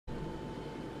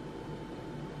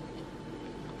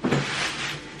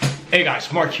Hey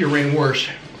guys, Mark here, Reigning Warriors.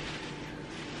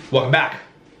 Welcome back.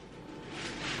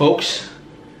 Folks,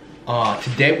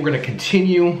 today we're going to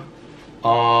continue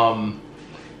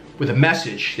with a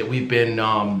message that we've been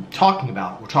talking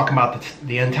about. We're talking about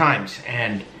the end times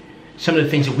and some of the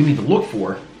things that we need to look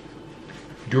for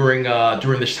during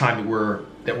this time that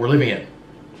we're living in.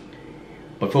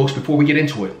 But folks, before we get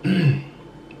into it,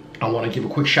 I want to give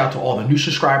a quick shout to all the new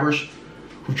subscribers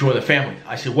who've joined the family.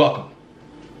 I say welcome.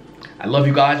 I love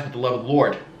you guys with the love of the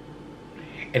Lord.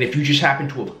 And if you just happen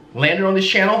to have landed on this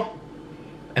channel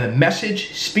and the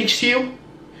message speaks to you,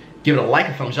 give it a like,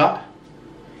 a thumbs up,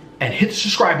 and hit the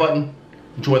subscribe button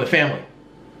and join the family.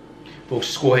 Folks,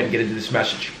 let's go ahead and get into this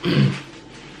message.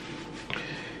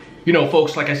 You know,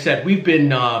 folks, like I said, we've been,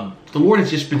 the Lord has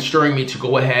just been stirring me to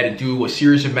go ahead and do a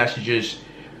series of messages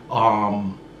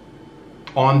on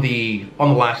the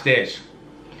last days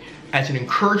as an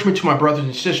encouragement to my brothers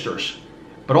and sisters.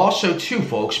 But also too,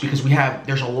 folks, because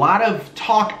there's a lot of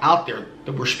talk out there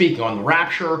that we're speaking on the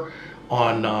rapture,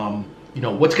 on you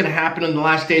know, what's going to happen in the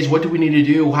last days, what do we need to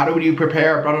do, how do we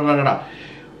prepare, blah, blah, blah, blah.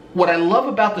 What I love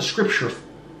about the scripture,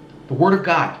 the word of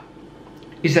God,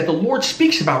 is that the Lord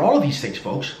speaks about all of these things,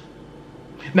 folks.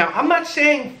 Now, I'm not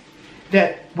saying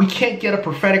that we can't get a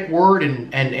prophetic word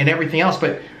and everything else,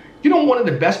 but you know, one of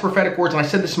the best prophetic words, and I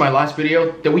said this in my last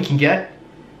video, that we can get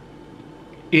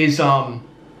is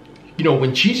you know,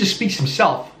 when Jesus speaks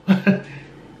himself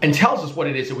and tells us what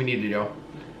it is that we need to do.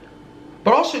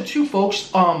 But also too,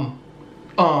 folks,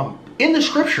 in the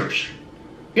scriptures,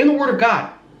 in the Word of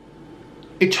God,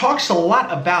 it talks a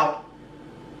lot about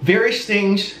various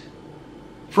things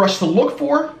for us to look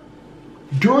for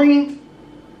during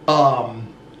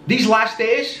these last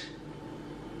days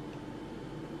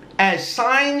as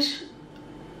signs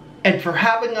and for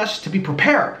having us to be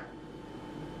prepared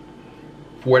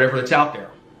for whatever that's out there.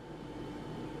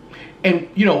 And,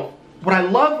 you know, what I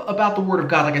love about the Word of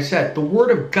God, like I said, the Word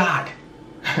of God,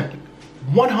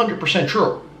 100%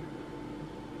 true.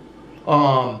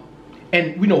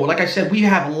 And, you know, like I said,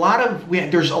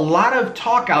 there's a lot of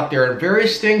talk out there and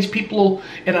various things people,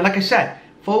 and like I said,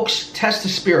 folks, test the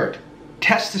spirit.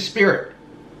 Test the spirit.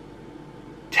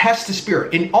 Test the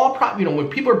spirit. In all, you know, when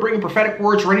people are bringing prophetic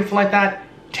words or anything like that,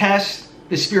 test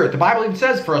the spirit. The Bible even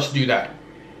says for us to do that.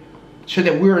 So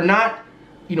that we're not,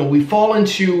 you know, we fall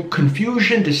into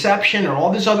confusion, deception, and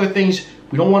all these other things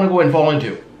we don't want to go and fall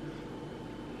into.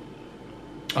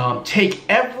 Take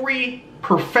every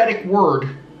prophetic word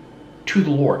to the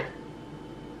Lord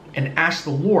and ask the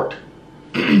Lord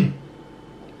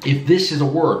if this is a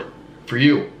word for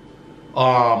you.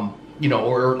 You know,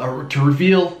 or to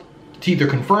reveal, to either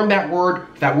confirm that word,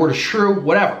 if that word is true,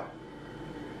 whatever.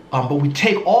 But we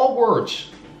take all words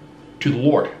to the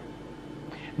Lord.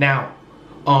 Now,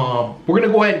 we're going to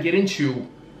go ahead and get into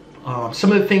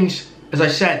some of the things, as I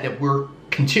said, that we're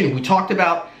continuing. We talked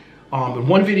about in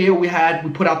one video we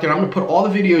put out there. I'm going to put all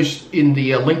the videos in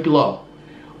the link below.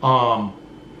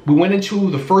 We went into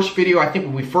the first video, I think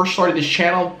when we first started this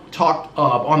channel, talked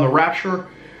on the rapture,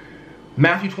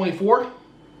 Mattthew 24.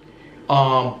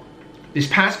 This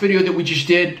past video that we just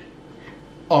did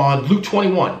on Luke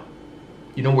 21.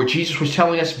 You know, where Jesus was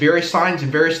telling us various signs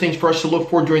and various things for us to look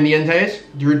for during the end days,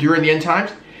 during the end times.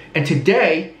 And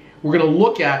today, we're going to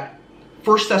look at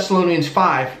 1 Thessalonians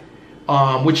 5,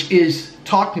 which is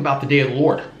talking about the day of the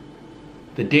Lord.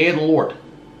 The day of the Lord.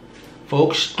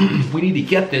 Folks, we need to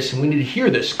get this and we need to hear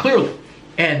this clearly.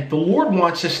 And the Lord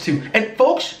wants us to, and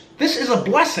folks, this is a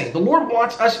blessing. The Lord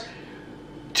wants us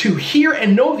to hear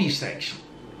and know these things.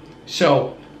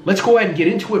 So, let's go ahead and get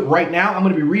into it right now. I'm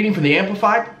going to be reading from the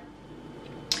Amplified.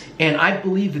 And I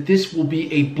believe that this will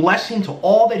be a blessing to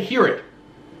all that hear it.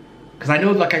 Because I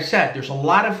know, like I said, there's a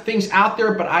lot of things out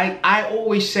there, but I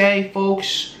always say,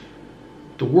 folks,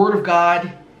 the Word of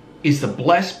God is the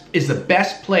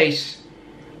best place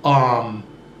when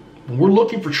we're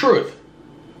looking for truth.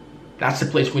 That's the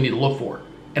place we need to look for.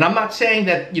 And I'm not saying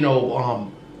that, you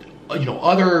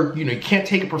can't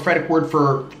take a prophetic word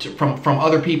from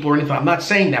other people or anything. I'm not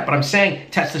saying that, but I'm saying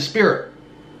test the spirit.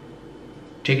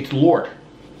 Take it to the Lord.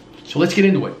 So let's get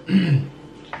into it.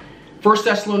 1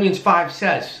 Thessalonians 5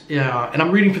 says, and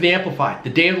I'm reading from the Amplified, the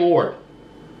day of the Lord.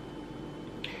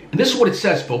 And this is what it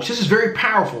says, folks. This is very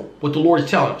powerful, what the Lord is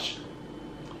telling us.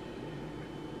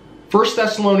 1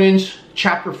 Thessalonians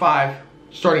chapter 5,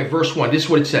 starting at verse 1. This is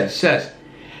what it says. It says,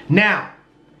 now,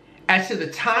 as to the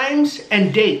times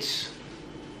and dates,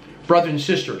 brothers and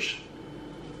sisters,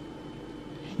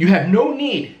 you have no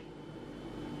need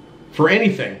for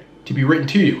anything to be written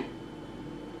to you.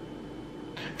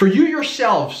 For you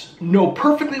yourselves know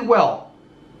perfectly well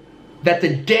that the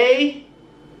day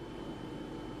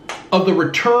of the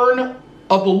return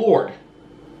of the Lord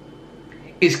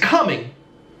is coming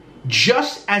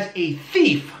just as a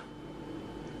thief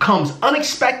comes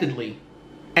unexpectedly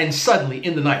and suddenly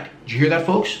in the night. Did you hear that,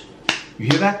 folks? You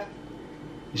hear that?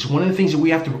 This is one of the things that we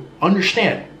have to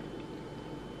understand.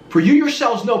 For you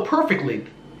yourselves know perfectly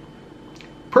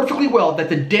well that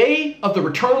the day of the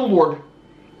return of the Lord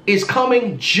is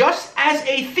coming just as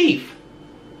a thief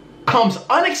comes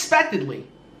unexpectedly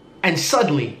and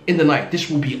suddenly in the night. This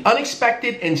will be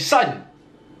unexpected and sudden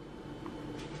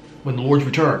when the Lord's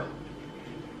return.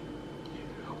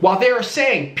 While they are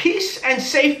saying peace and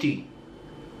safety,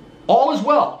 all is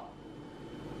well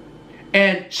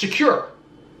and secure,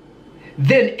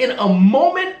 then in a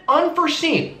moment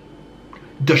unforeseen,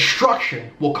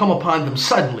 destruction will come upon them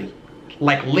suddenly,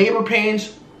 like labor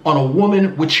pains on a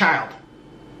woman with child,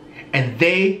 and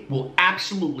they will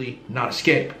absolutely not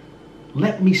escape.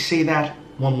 Let me say that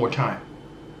one more time.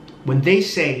 When they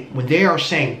are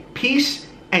saying peace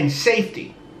and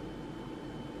safety,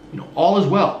 all is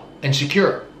well and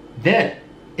secure, then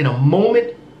in a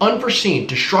moment unforeseen,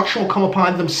 destruction will come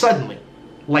upon them suddenly,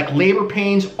 like labor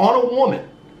pains on a woman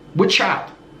with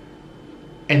child,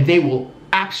 and they will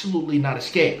absolutely not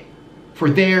escape, for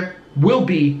there will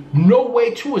be no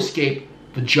way to escape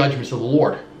the judgments of the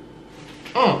Lord.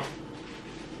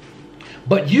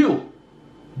 But you,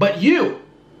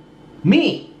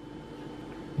 me,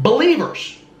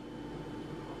 believers,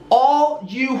 all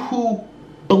you who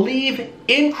believe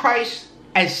in Christ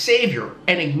as Savior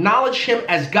and acknowledge Him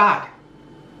as God,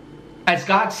 as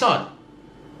God's Son,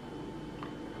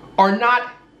 are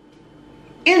not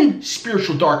in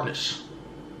spiritual darkness,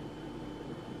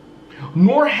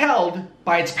 nor held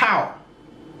by its power,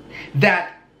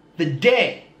 that the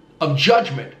day of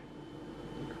judgment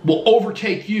will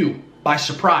overtake you by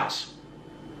surprise,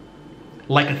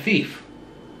 like a thief.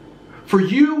 For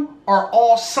you are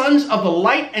all sons of the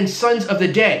light and sons of the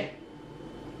day.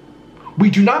 We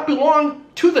do not belong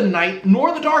to the night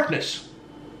nor the darkness.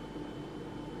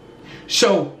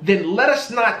 So then let us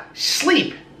not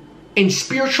sleep in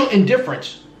spiritual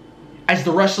indifference as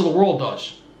the rest of the world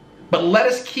does, but let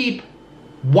us keep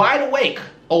wide awake,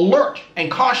 alert,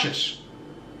 and cautious,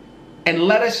 and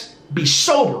let us be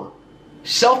sober,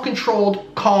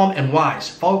 self-controlled, calm, and wise.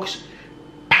 Folks,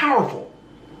 powerful.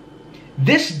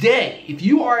 This day, if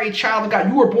you are a child of God,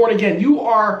 you are born again,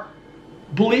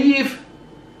 believe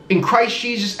in Christ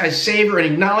Jesus as Savior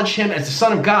and acknowledge Him as the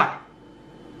Son of God,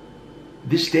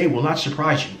 this day will not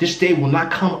surprise you. This day will not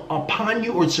come upon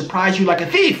you or surprise you like a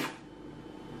thief,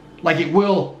 like it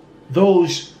will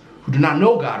those who do not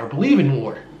know God or believe in the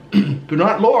Lord, do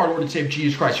not know our Lord and Savior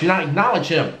Jesus Christ, do not acknowledge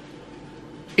Him.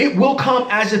 It will come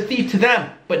as a thief to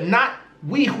them, but not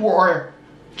we who are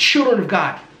children of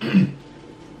God.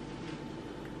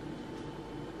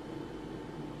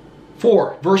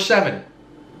 4, verse 7.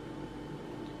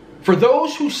 For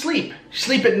those who sleep,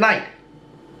 sleep at night,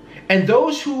 and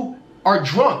those who are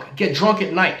drunk, get drunk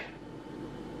at night.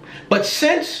 But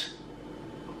since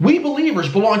we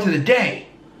believers belong to the day,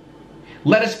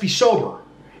 let us be sober,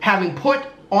 having put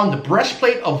on the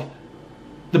breastplate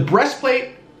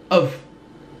of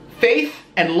faith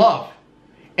and love,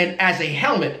 and as a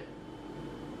helmet,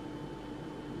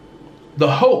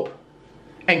 the hope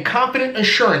and confident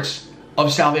assurance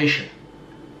of salvation.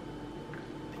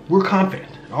 We're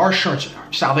confident in our assurance of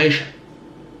our salvation.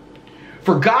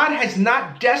 For God has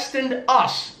not destined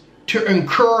us to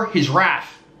incur His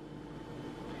wrath.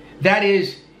 That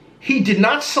is, He did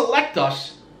not select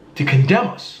us to condemn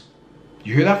us.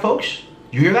 You hear that, folks?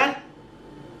 You hear that?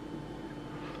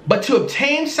 But to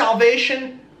obtain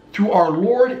salvation through our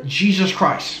Lord Jesus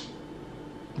Christ.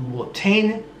 We will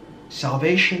obtain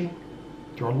salvation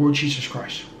through our Lord Jesus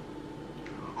Christ,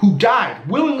 who died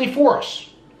willingly for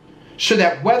us, so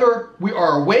that whether we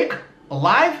are awake,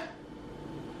 alive,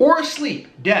 or asleep,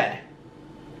 dead,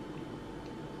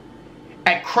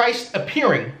 at Christ's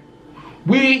appearing,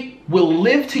 we will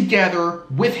live together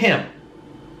with Him,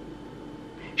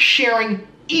 sharing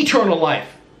eternal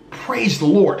life. Praise the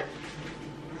Lord.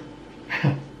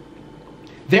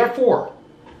 Therefore,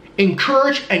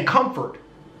 encourage and comfort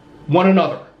one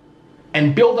another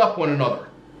and build up one another,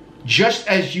 just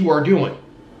as you are doing.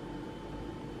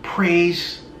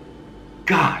 Praise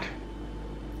God.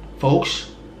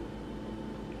 Folks,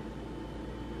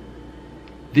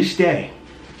 this day,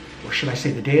 or should I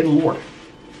say the day of the Lord,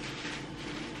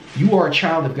 you are a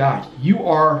child of God. You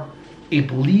are a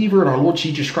believer in our Lord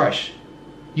Jesus Christ.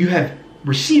 You have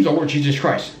received our Lord Jesus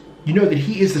Christ. You know that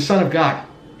He is the Son of God.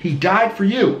 He died for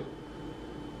you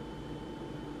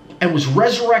and was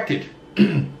resurrected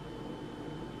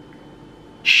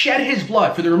shed his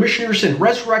blood for the remission of your sin,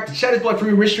 resurrected, shed his blood for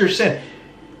the remission of your sin.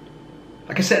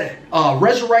 Like I said,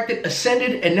 resurrected,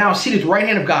 ascended, and now seated at the right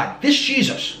hand of God. This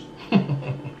Jesus,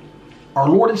 our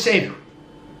Lord and Savior.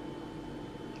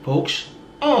 Folks,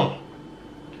 you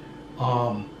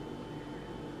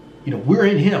know, we're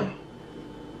in him.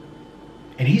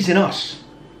 And he's in us.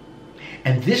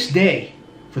 And this day,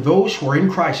 for those who are in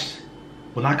Christ,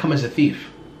 will not come as a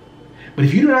thief. But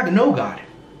if you do not know God,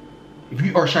 if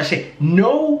you, or should I say,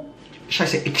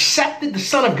 accepted the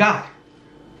Son of God,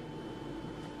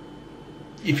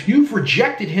 if you've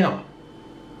rejected him,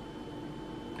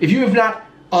 if you have not,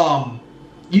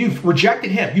 you've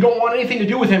rejected him, you don't want anything to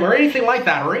do with him or anything like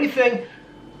that, or anything,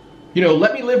 you know,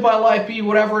 let me live my life, be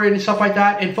whatever, and stuff like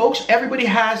that. And folks, everybody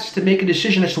has to make a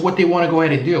decision as to what they want to go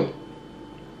ahead and do.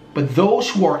 But those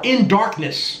who are in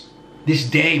darkness, this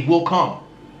day will come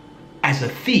as a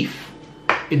thief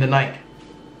in the night.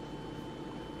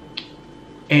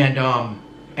 And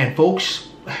folks,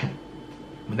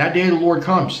 when that day of the Lord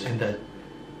comes and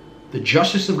the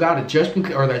justice of God, the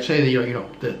judgment, or let's say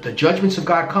the judgments of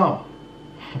God come,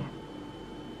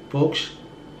 folks.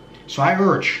 So I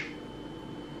urge,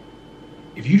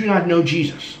 if you do not know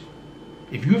Jesus,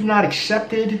 if you have not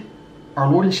accepted our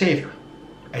Lord and Savior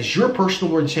as your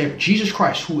personal Lord and Savior, Jesus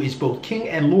Christ, who is both King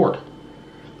and Lord,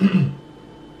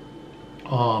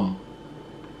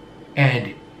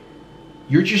 and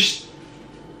you're just,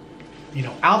 you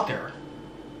know, out there,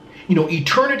 you know,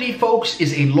 eternity, folks,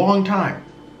 is a long time.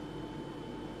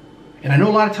 And I know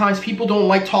a lot of times people don't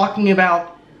like talking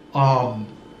about, they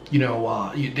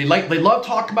love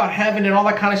talking about heaven and all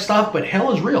that kind of stuff, but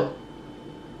hell is real.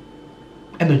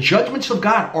 And the judgments of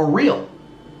God are real.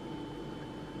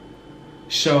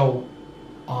 So,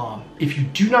 if you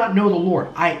do not know the Lord,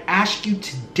 I ask you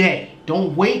today,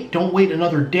 don't wait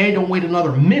another day, don't wait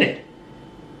another minute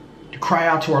to cry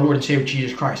out to our Lord and Savior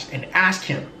Jesus Christ and ask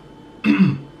him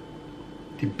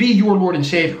to be your Lord and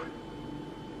Savior.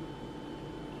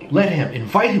 Let him,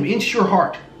 invite him into your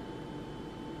heart.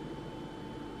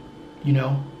 You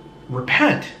know,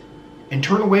 repent and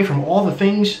turn away from all the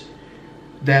things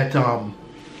that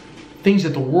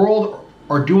the world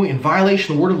are doing in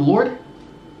violation of the word of the Lord,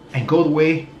 and go the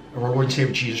way of our Lord and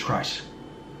Savior Jesus Christ.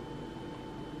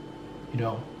 You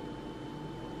know,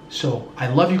 so I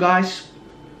love you guys,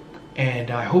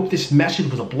 and I hope this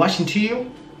message was a blessing to you.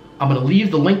 I'm going to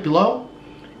leave the link below,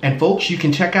 and folks, you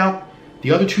can check out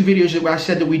the other two videos that I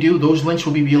said that we do. Those links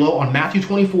will be below on Matthew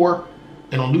 24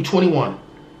 and on Luke 21.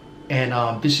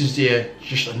 And this is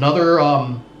just another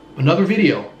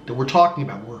video that we're talking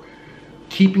about. We're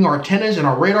keeping our antennas and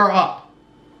our radar up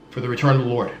for the return of the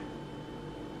Lord.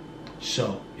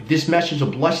 So, if this message is a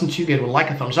blessing to you, give it a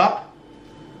like, a thumbs up,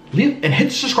 leave, and hit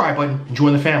the subscribe button and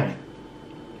join the family.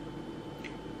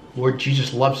 Lord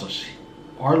Jesus loves us.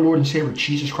 Our Lord and Savior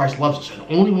Jesus Christ loves us and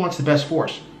only wants the best for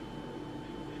us.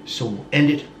 So we'll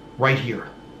end it right here.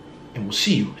 And we'll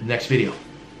see you in the next video.